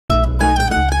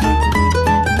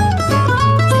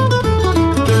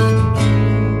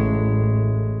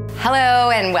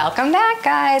and welcome back,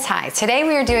 guys. Hi, today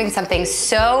we are doing something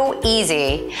so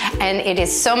easy and it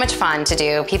is so much fun to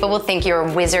do. People will think you're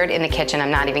a wizard in the kitchen.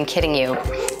 I'm not even kidding you.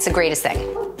 It's the greatest thing.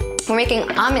 We're making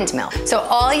almond milk. So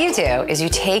all you do is you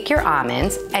take your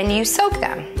almonds and you soak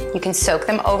them. You can soak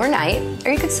them overnight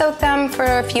or you could soak them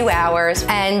for a few hours.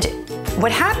 And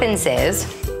what happens is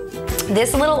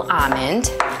this little almond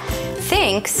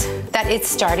thinks that it's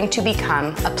starting to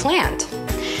become a plant.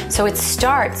 So it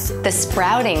starts the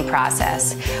sprouting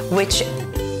process, which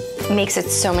makes it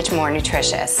so much more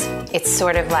nutritious. It's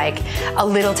sort of like a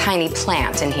little tiny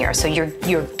plant in here. So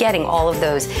you're getting all of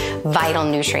those vital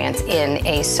nutrients in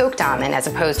a soaked almond as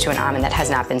opposed to an almond that has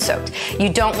not been soaked. You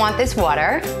don't want this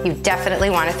water. You definitely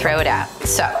want to throw it out.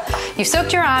 So you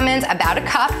soaked your almonds about a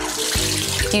cup.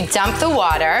 You dump the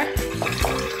water.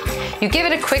 You give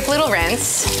it a quick little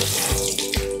rinse.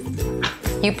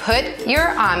 You put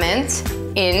your almonds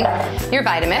in your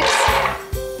Vitamix,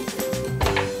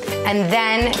 and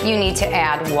then you need to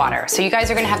add water. So you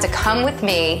guys are gonna have to come with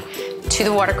me to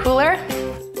the water cooler.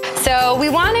 So we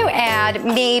want to add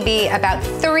maybe about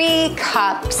 3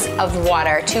 cups of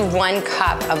water to 1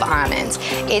 cup of almonds.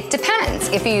 It depends.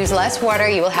 If you use less water,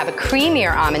 you will have a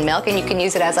creamier almond milk, and you can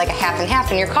use it as like a half and half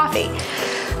in your coffee.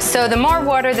 So the more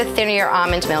water, the thinner your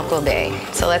almond milk will be.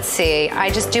 So let's see, I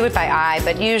just do it by eye,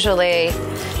 but usually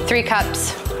 3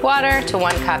 cups water to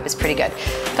 1 cup is pretty good.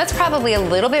 That's probably a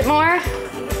little bit more.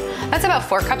 That's about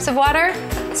 4 cups of water.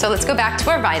 So let's go back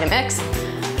to our Vitamix.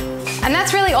 And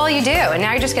that's really all you do. And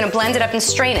now you're just gonna blend it up and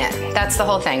strain it. That's the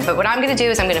whole thing. But what I'm gonna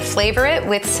do is I'm gonna flavor it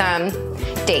with some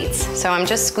dates. So I'm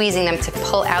just squeezing them to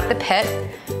pull out the pit,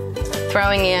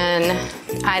 throwing in,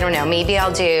 I don't know, maybe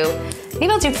I'll do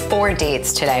 4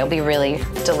 dates today. It'll be really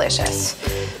delicious.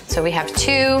 So we have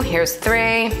 2, here's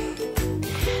 3.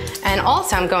 And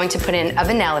also I'm going to put in a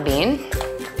vanilla bean.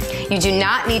 You do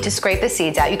not need to scrape the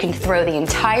seeds out. You can throw the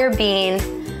entire bean,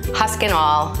 husk and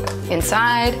all,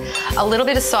 inside. A little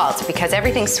bit of salt, because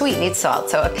everything sweet needs salt.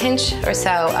 So a pinch or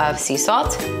so of sea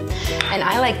salt. And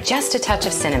I like just a touch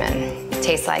of cinnamon.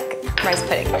 Tastes like rice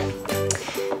pudding.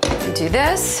 You do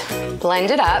this, blend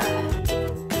it up.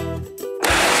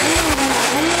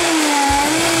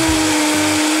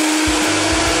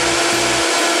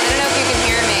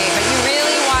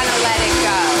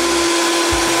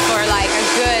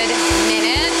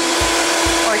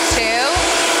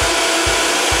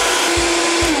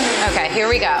 Here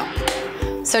we go.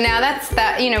 So now that's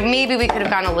that, you know, maybe we could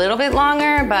have gone a little bit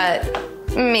longer, but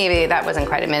maybe that wasn't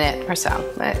quite a minute or so.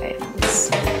 It's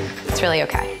really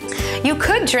okay. You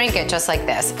could drink it just like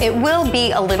this. It will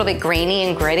be a little bit grainy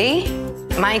and gritty.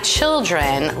 My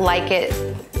children like it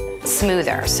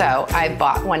smoother, so I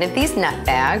bought one of these nut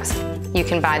bags. You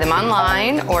can buy them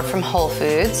online or from Whole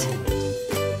Foods.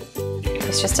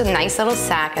 It's just a nice little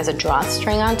sack, has a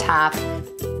drawstring on top.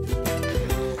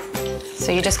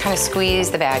 So you just kind of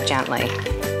squeeze the bag gently,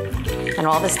 and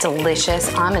all this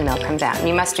delicious almond milk comes out. And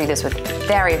you must do this with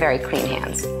very, very clean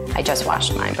hands. I just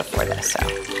washed mine before this, so.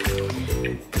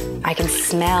 I can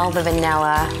smell the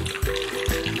vanilla.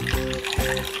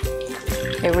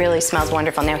 It really smells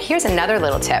wonderful. Now here's another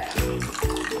little tip.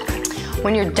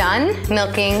 When you're done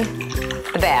milking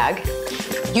the bag,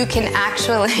 you can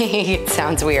actually, it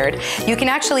sounds weird, you can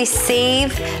actually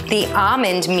save the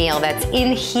almond meal that's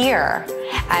in here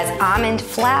as almond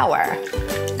flour.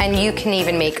 And you can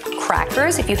even make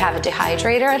crackers if you have a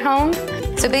dehydrator at home.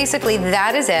 So basically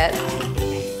that is it.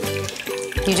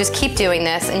 You just keep doing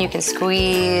this and you can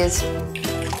squeeze.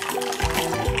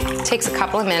 It takes a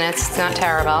couple of minutes, it's not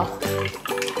terrible.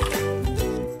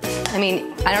 I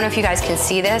mean, I don't know if you guys can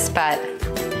see this, but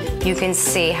you can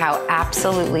see how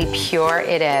absolutely pure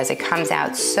it is. It comes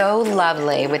out so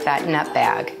lovely with that nut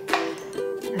bag.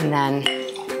 And then,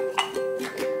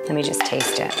 let me just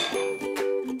taste it.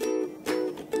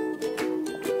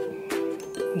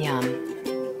 Yum.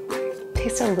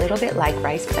 Tastes a little bit like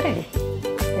rice pudding.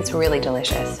 It's really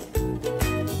delicious.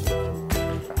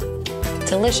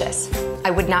 Delicious. I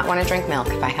would not want to drink milk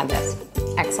if I had this.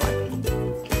 Excellent.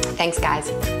 Thanks, guys.